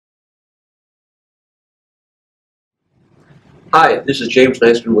Hi, this is James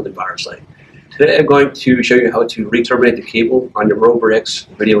Lansman with Envirosight. Today I'm going to show you how to re-terminate the cable on your ROVVER X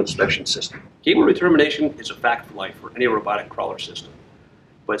video inspection system. Cable re-termination is a fact of life for any robotic crawler system.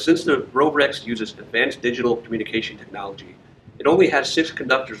 But since the ROVVER X uses advanced digital communication technology, it only has 6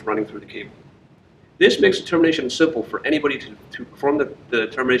 conductors running through the cable. This makes the termination simple for anybody to perform the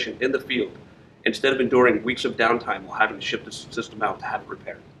termination in the field instead of enduring weeks of downtime while having to ship the system out to have it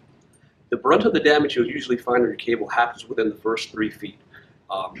repaired. The brunt of the damage you'll usually find on your cable happens within the first 3 feet.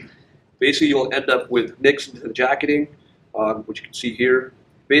 Basically, you'll end up with nicks into the jacketing, which you can see here.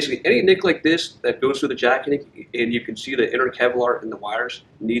 Basically, any nick like this that goes through the jacketing, and you can see the inner Kevlar in the wires,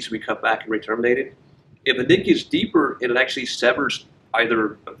 needs to be cut back and re-terminated. If the nick is deeper and it actually severs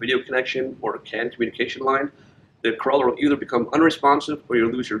either a video connection or a CAN communication line, the crawler will either become unresponsive or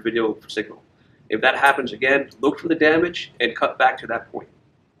you'll lose your video signal. If that happens again, look for the damage and cut back to that point.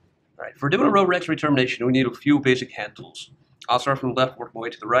 All right, for doing a ROVVER X re-termination, we need a few basic hand tools. I'll start from the left, work my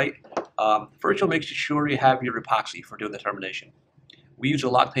way to the right. First, you'll make sure you have your epoxy for doing the termination. We use a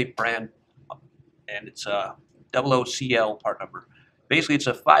Loctite brand, and it's a 00CL part number. Basically, it's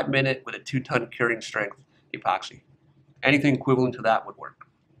a 5-minute with a 2-ton curing strength epoxy. Anything equivalent to that would work.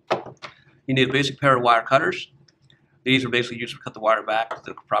 You need a basic pair of wire cutters. These are basically used to cut the wire back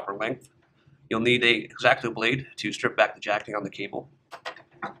to the proper length. You'll need an X-Acto blade to strip back the jacketing on the cable.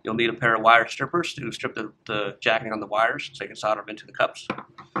 You'll need a pair of wire strippers to strip the jacketing on the wires so you can solder them into the cups.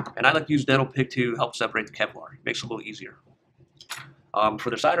 And I like to use dental pick to help separate the Kevlar. It makes it a little easier.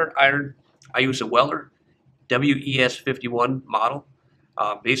 For the solder iron, I use a Weller WES51 model.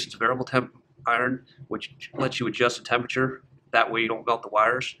 Basically, it's a variable temp iron, which lets you adjust the temperature. That way you don't melt the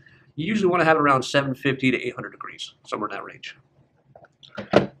wires. You usually want to have it around 750 to 800 degrees, somewhere in that range.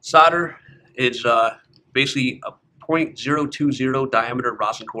 Solder is basically a 0.020 diameter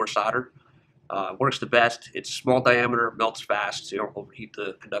rosin core solder. Works the best. It's small diameter, melts fast, so you don't overheat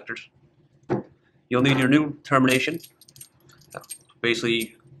the conductors. You'll need your new termination.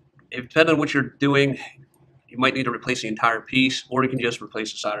 Basically, depending on what you're doing, you might need to replace the entire piece, or you can just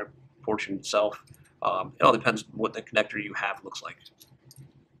replace the solder portion itself. It all depends on what the connector you have looks like.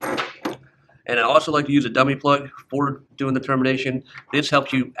 And I also like to use a dummy plug for doing the termination. This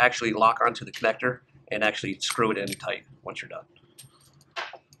helps you actually lock onto the connector and actually screw it in tight once you're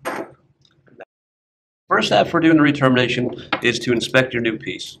done. First step for doing the re-termination is to inspect your new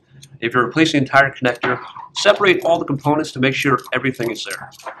piece. If you're replacing the entire connector, separate all the components to make sure everything is there.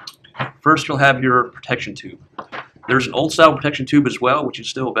 First, you'll have your protection tube. There's an old style protection tube as well, which is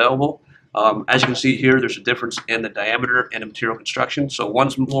still available. As you can see here, there's a difference in the diameter and the material construction. So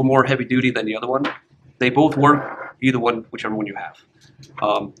one's a little more heavy duty than the other one. They both work, either one, whichever one you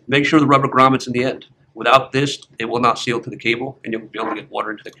have. Make sure the rubber grommets in the end. Without this, it will not seal to the cable, and you'll be able to get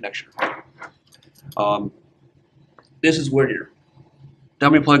water into the connection. This is where your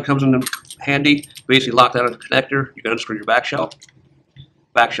dummy plug comes in handy. Basically, lock that on the connector. You can unscrew your back shell.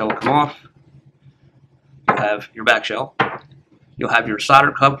 Back shell will come off. You have your back shell. You'll have your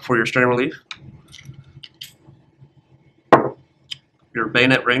solder cup for your strain relief, your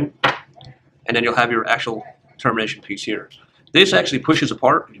bayonet ring, and then you'll have your actual termination piece here. This actually pushes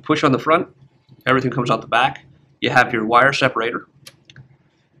apart. You push on the front, everything comes out the back. You have your wire separator,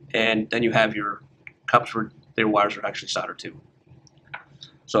 and then you have your cups where their wires are actually soldered to.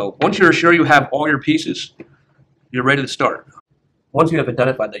 So once you're sure you have all your pieces, you're ready to start. Once you have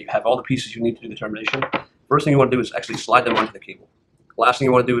identified that you have all the pieces you need to do the termination, first thing you want to do is actually slide them onto the cable. Last thing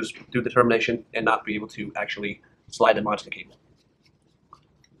you want to do is do the termination and not be able to actually slide them onto the cable.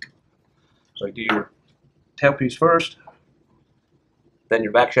 So you do your tailpiece first, then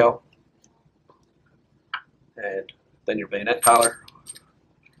your back shell, and then your bayonet collar,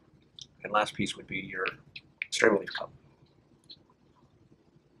 and last piece would be your strain relief cup.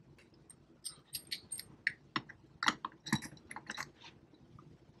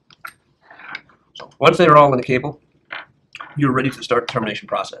 So once they're all in the cable, you're ready to start the termination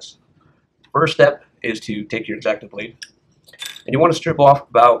process. First step is to take your X-Acto blade, and you want to strip off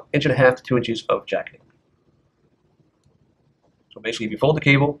about 1.5 to 2 inches of jacketing. So basically, if you fold the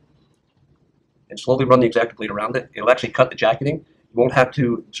cable and slowly run the X-Acto blade around it, it'll actually cut the jacketing. You won't have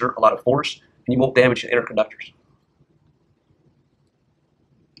to exert a lot of force, and you won't damage the inner conductors.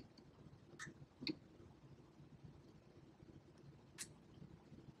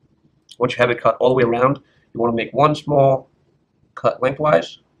 Once you have it cut all the way around, you want to make one small cut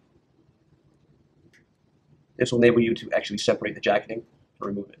lengthwise. This will enable you to actually separate the jacketing and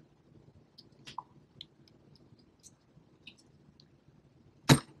remove it.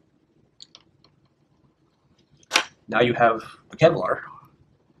 Now you have a Kevlar.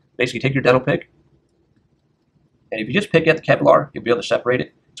 Basically, take your dental pick, And if you just pick at the Kevlar, you'll be able to separate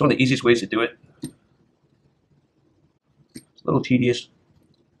it. It's one of the easiest ways to do it. It's a little tedious.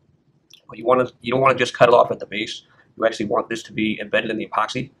 But you don't want to just cut it off at the base. You actually want this to be embedded in the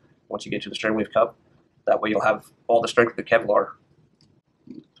epoxy once you get to the string wave cup. That way you'll have all the strength of the Kevlar.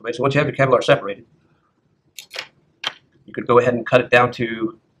 So basically once you have the Kevlar separated, you could go ahead and cut it down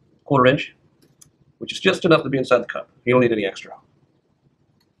to 1/4 inch, which is just enough to be inside the cup. You don't need any extra.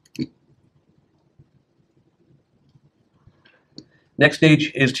 Next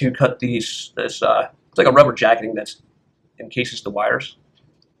stage is to cut it's like a rubber jacketing that encases the wires.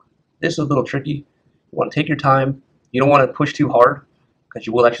 This is a little tricky. You want to take your time. You don't want to push too hard because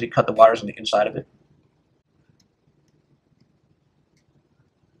you will actually cut the wires on the inside of it.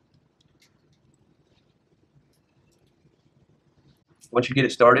 Once you get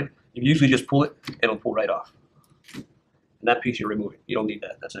it started, you usually just pull it and it'll pull right off. And that piece you're removing. You don't need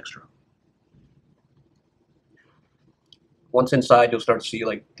that. That's extra. Once inside, you'll start to see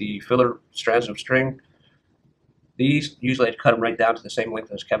like the filler strands of string. These, usually I cut them right down to the same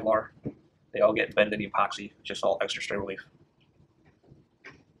length as Kevlar. They all get embedded in the epoxy, just all extra string relief.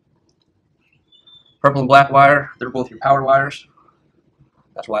 Purple and black wire, they're both your power wires.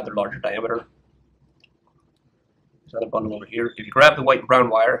 That's why they're larger diameter. There's another bundle over here. If you grab the white and brown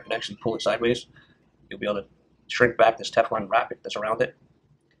wire and actually pull it sideways, you'll be able to shrink back this Teflon wrap that's around it.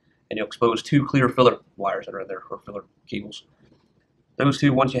 And you'll expose 2 clear filler wires that are in there, or filler cables. Those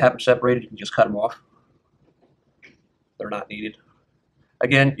 2, once you have them separated, you can just cut them off. They're not needed.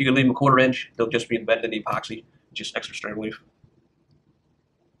 Again, you can leave them 1/4 inch. They'll just be embedded in the epoxy, just extra string relief.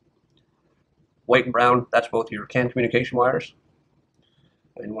 White and brown, that's both your CAN communication wires.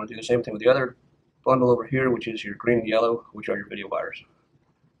 And you want to do the same thing with the other bundle over here, which is your green and yellow, which are your video wires.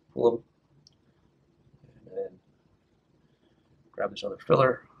 Pull them. And then grab this other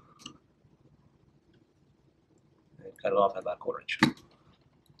filler. And cut it off at about 1/4 inch.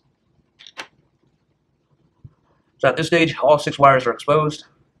 So at this stage, all 6 wires are exposed.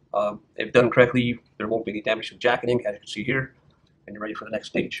 If done correctly, there won't be any damage to the jacketing, as you can see here, and you're ready for the next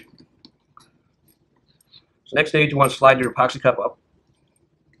stage. So next stage, you want to slide your epoxy cup up.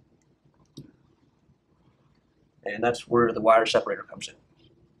 And that's where the wire separator comes in.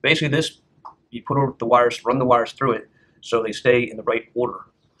 Basically this, you put the wires, run the wires through it so they stay in the right order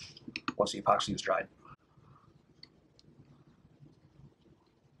once the epoxy is dried.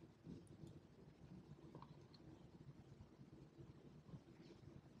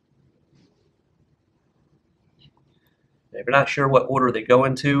 If you're not sure what order they go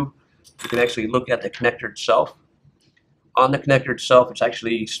into, you can actually look at the connector itself. On the connector itself, it's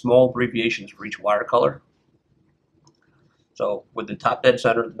actually small abbreviations for each wire color. So with the top dead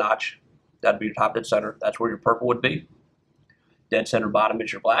center notch, that'd be your top dead center. That's where your purple would be. Dead center bottom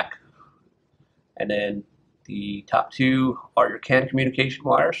is your black. And then the top 2 are your CAN communication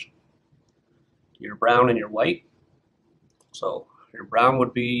wires, your brown and your white. So your brown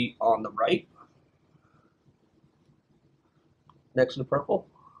would be on the right, next to the purple.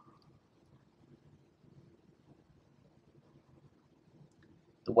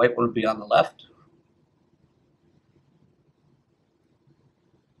 The white one would be on the left.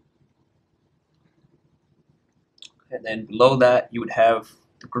 And then below that, you would have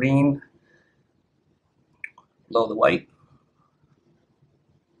the green below the white.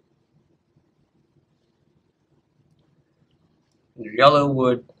 And your yellow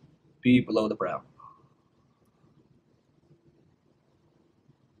would be below the brown.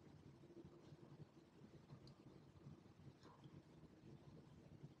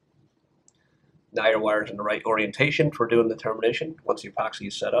 Now your wire's in the right orientation for doing the termination once the epoxy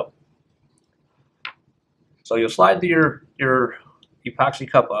is set up. So you'll slide your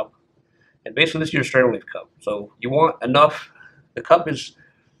epoxy cup up, and basically this is your string relief cup. So you want enough, the cup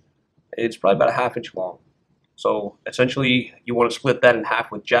it's probably about a 1/2 inch long. So essentially you want to split that in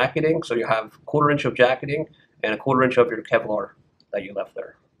half with jacketing, so you have 1/4 inch of jacketing and 1/4 inch of your Kevlar that you left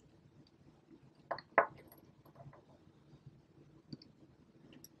there.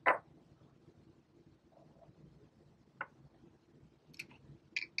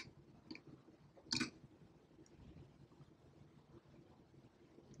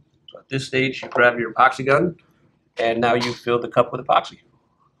 So at this stage, you grab your epoxy gun, and now you fill the cup with epoxy.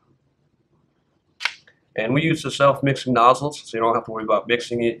 And we use the self-mixing nozzles, so you don't have to worry about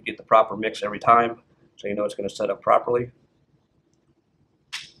mixing it. You get the proper mix every time, so you know it's going to set up properly.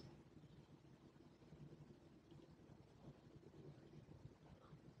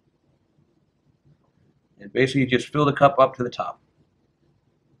 And basically, you just fill the cup up to the top.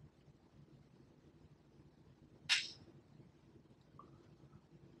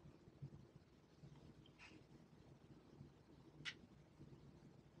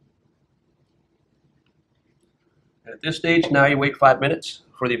 At this stage, now you wait 5 minutes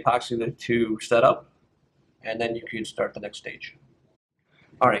for the epoxy to set up, and then you can start the next stage.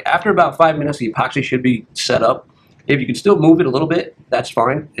 All right, after about 5 minutes, the epoxy should be set up. If you can still move it a little bit, that's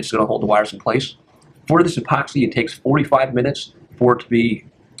fine. It's going to hold the wires in place. For this epoxy, it takes 45 minutes for it to be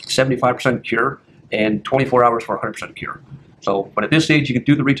 75% cure and 24 hours for 100% cure. So, but at this stage, you can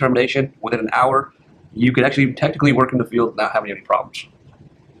do the retermination within an hour. You can actually technically work in the field without having any problems.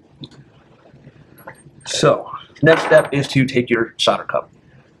 So, next step is to take your solder cup.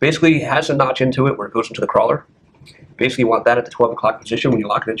 Basically, it has a notch into it where it goes into the crawler. Basically, you want that at the 12 o'clock position when you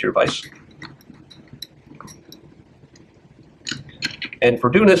lock it into your vise. And for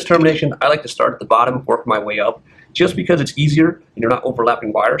doing this termination, I like to start at the bottom, work my way up, just because it's easier and you're not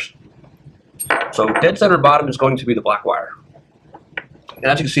overlapping wires. So dead center bottom is going to be the black wire. And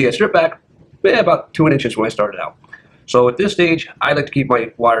as you can see, I stripped back about 2 inches when I started out. So at this stage, I like to keep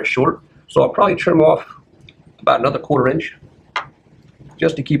my wires short, so I'll probably trim off about another 1/4 inch,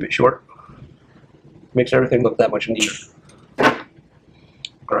 just to keep it short. Makes everything look that much neater.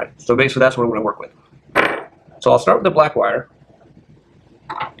 All right, so basically that's what I'm going to work with. So I'll start with the black wire,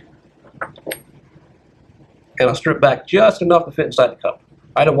 and I'll strip back just enough to fit inside the cup.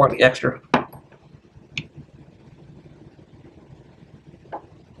 I don't want any extra.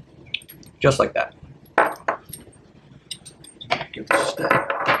 Just like that. Give this a step.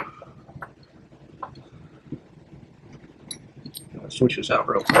 Switch this out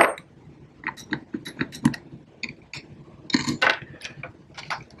real quick.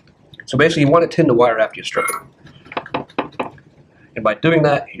 So basically, you want to tin the wire after you strip it. And by doing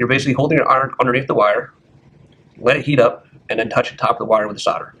that, you're basically holding your iron underneath the wire, let it heat up, and then touch the top of the wire with the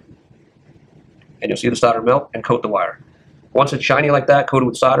solder. And you'll see the solder melt and coat the wire. Once it's shiny like that, coated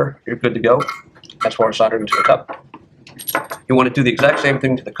with solder, you're good to go as far as soldering into the cup. You want to do the exact same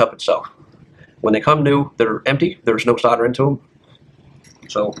thing to the cup itself. When they come new, they're empty, there's no solder into them.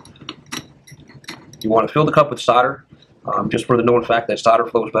 So you want to fill the cup with solder, just for the known fact that solder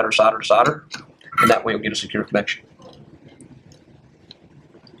flows better solder to solder, and that way you'll get a secure connection.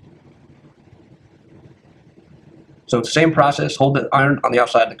 So it's the same process. Hold the iron on the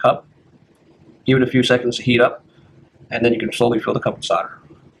outside of the cup, give it a few seconds to heat up, and then you can slowly fill the cup with solder.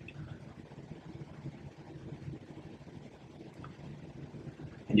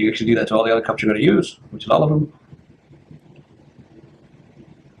 And you actually do that to all the other cups you're going to use, which is all of them.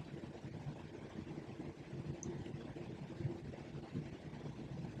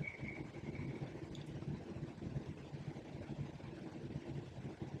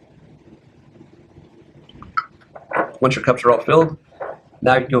 Once your cups are all filled,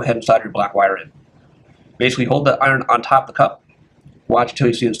 now you can go ahead and solder your black wire in. Basically hold the iron on top of the cup, watch until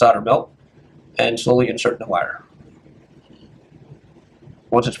you see the solder melt, and slowly insert the wire.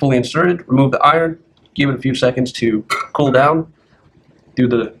 Once it's fully inserted, remove the iron, give it a few seconds to cool down, do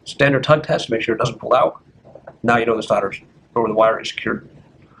the standard tug test to make sure it doesn't pull out. Now you know the solder or the wire is secured,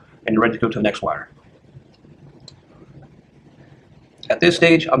 and you're ready to go to the next wire. At this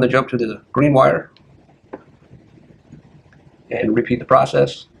stage, I'm going to jump to the green wire and repeat the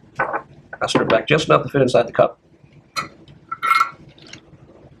process. I'll strip back just enough to fit inside the cup.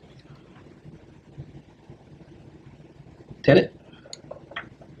 Tin it.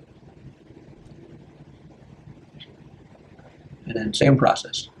 And then same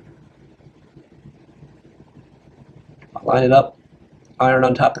process. I'll line it up, iron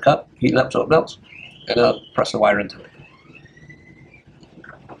on top of the cup, heat it up so it melts, and then I'll press the wire into it.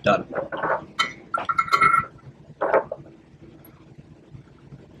 Done.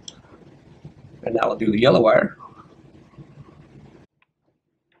 And now I'll do the yellow wire.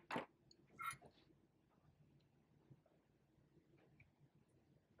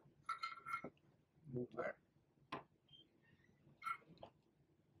 Move there.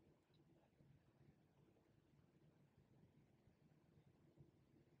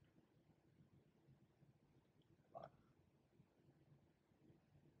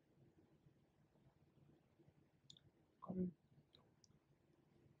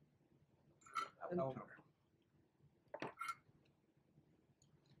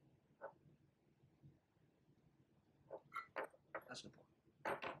 That's the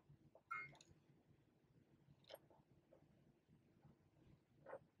point.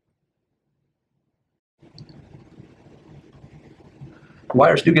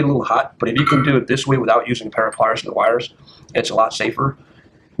 Wires do get a little hot, but if you can do it this way without using a pair of pliers in the wires, it's a lot safer.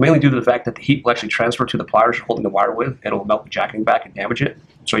 Mainly due to the fact that the heat will actually transfer to the pliers you're holding the wire with, and it'll melt the jacketing back and damage it,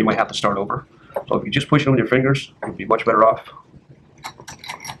 so you might have to start over. So if you just push it with your fingers, you'll be much better off.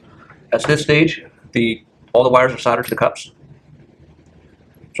 At this stage, all the wires are soldered to the cups,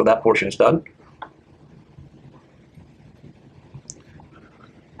 so that portion is done.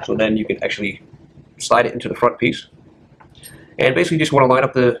 So then you can actually slide it into the front piece. And basically you just want to line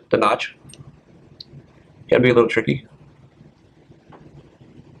up the notch. Can be a little tricky.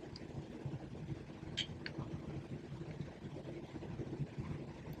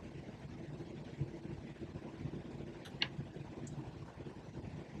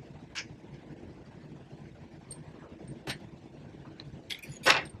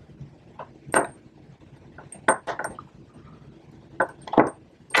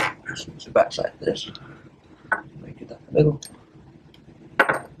 It's the back side of this. Make it that in the middle.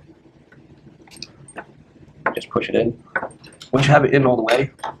 Just push it in. Once you have it in all the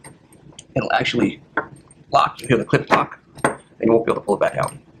way, it'll actually lock. You'll hear the clip lock, and you won't be able to pull it back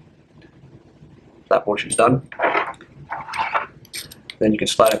out. That portion's done. Then you can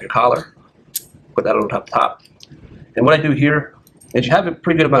slide up your collar, put that on top. And what I do here is you have a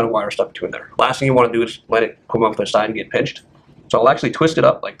pretty good amount of wire stuck between there. Last thing you want to do is let it come off the side and get pinched. So I'll actually twist it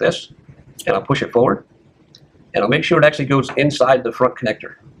up like this, and I'll push it forward, and I'll make sure it actually goes inside the front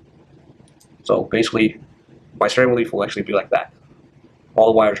connector. So basically, my steering leaf will actually be like that. All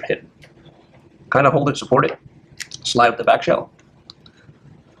the wires are hidden. Kind of hold it, support it, slide up the back shell,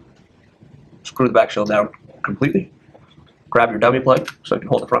 screw the back shell down completely, grab your dummy plug so you can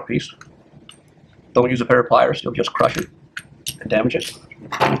hold the front piece. Don't use a pair of pliers, you'll just crush it and damage it.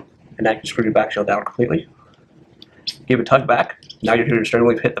 And now you can screw your back shell down completely. Give it a tug back. Now you're hearing your steering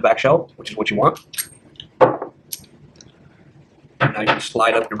leaf hit the back shell, which is what you want. And now you can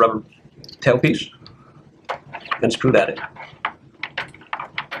slide up your rubber tailpiece and screw that in.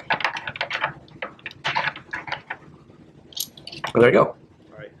 Well, there you go.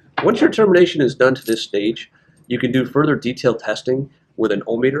 All right. Once your termination is done to this stage, you can do further detailed testing with an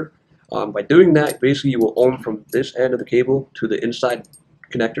ohm meter. By doing that, basically you will ohm from this end of the cable to the inside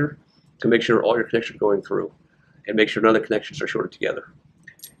connector to make sure all your connections are going through, and make sure none of the connections are shorted together.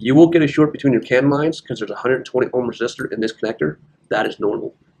 You will get a short between your CAN lines because there's a 120 ohm resistor in this connector. That is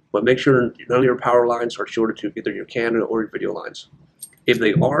normal. But make sure none of your power lines are shorted to either your CAN or your video lines. If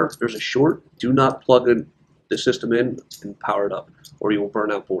they are, there's a short, do not plug the system in and power it up, or you will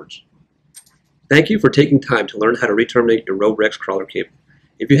burn out boards. Thank you for taking time to learn how to re-terminate your ROVVER X crawler cable.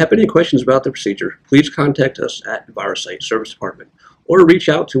 If you have any questions about the procedure, please contact us at Envirosight Service Department, or reach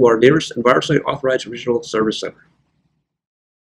out to our nearest Envirosight Authorized Regional Service Center.